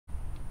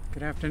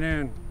Good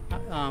afternoon.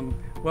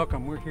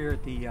 Welcome. We're here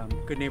at the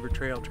Good Neighbor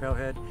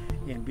Trailhead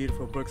in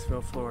beautiful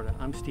Brooksville, Florida.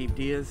 I'm Steve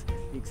Diez,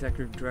 the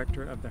Executive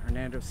Director of the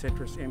Hernando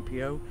Citrus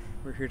MPO.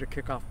 We're here to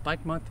kick off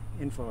Bike Month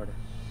in Florida.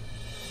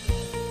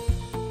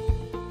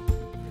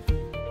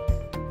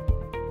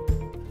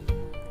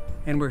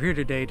 And we're here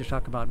today to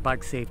talk about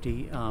bike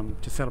safety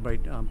to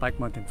celebrate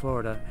Bike Month in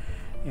Florida.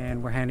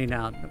 And we're handing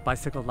out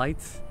bicycle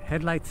lights,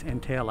 headlights,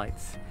 and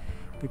taillights.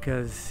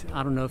 Because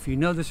I don't know if you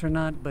know this or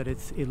not, but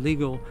it's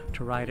illegal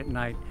to ride at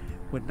night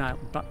with not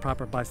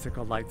proper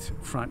bicycle lights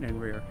front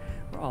and rear.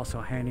 We're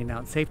also handing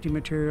out safety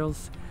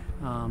materials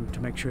to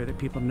make sure that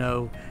people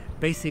know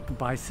basic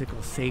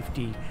bicycle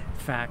safety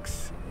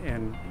facts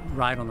and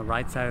ride on the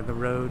right side of the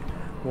road,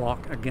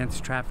 walk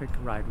against traffic,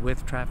 ride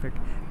with traffic,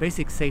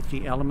 basic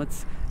safety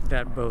elements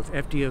that both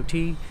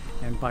FDOT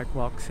and Bike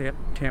Walk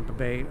Tampa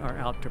Bay are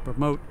out to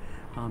promote,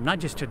 not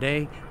just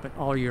today, but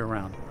all year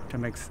round, to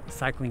make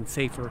cycling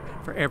safer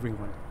for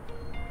everyone.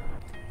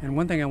 And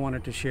one thing I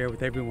wanted to share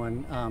with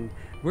everyone,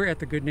 we're at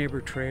the Good Neighbor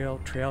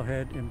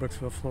Trailhead in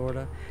Brooksville,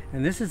 Florida,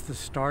 and this is the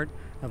start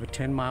of a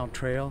 10-mile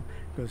trail.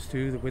 It goes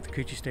through the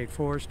Withlacoochee State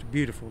Forest,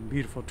 beautiful,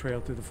 beautiful trail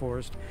through the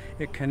forest.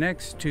 It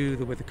connects to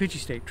the Withlacoochee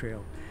State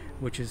Trail,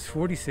 which is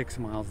 46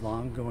 miles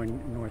long,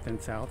 going north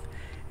and south,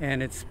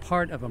 and it's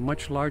part of a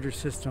much larger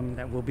system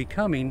that will be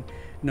coming,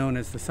 known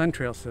as the Sun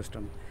Trail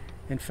system.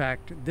 In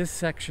fact, this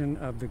section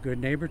of the Good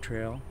Neighbor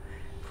Trail,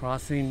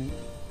 crossing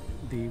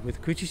the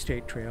Withlacoochee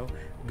State Trail,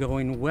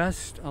 going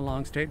west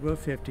along State Road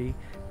 50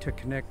 to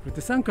connect with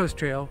the Suncoast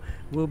Trail,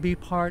 will be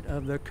part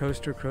of the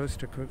Coast to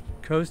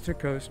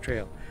Coast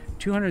Trail,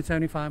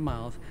 275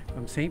 miles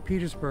from St.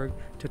 Petersburg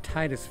to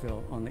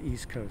Titusville on the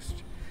East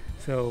Coast.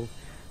 So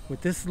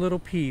with this little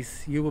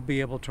piece, you will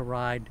be able to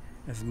ride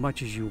as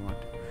much as you want.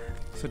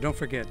 So don't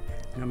forget,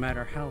 no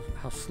matter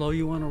how slow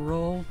you want to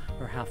roll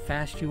or how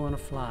fast you want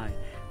to fly,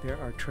 there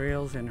are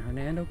trails in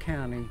Hernando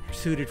County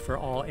suited for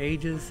all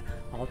ages,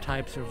 all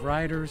types of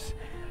riders.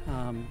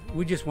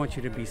 We just want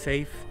you to be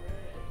safe,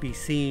 be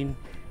seen,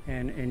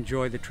 and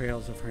enjoy the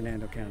trails of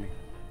Hernando County.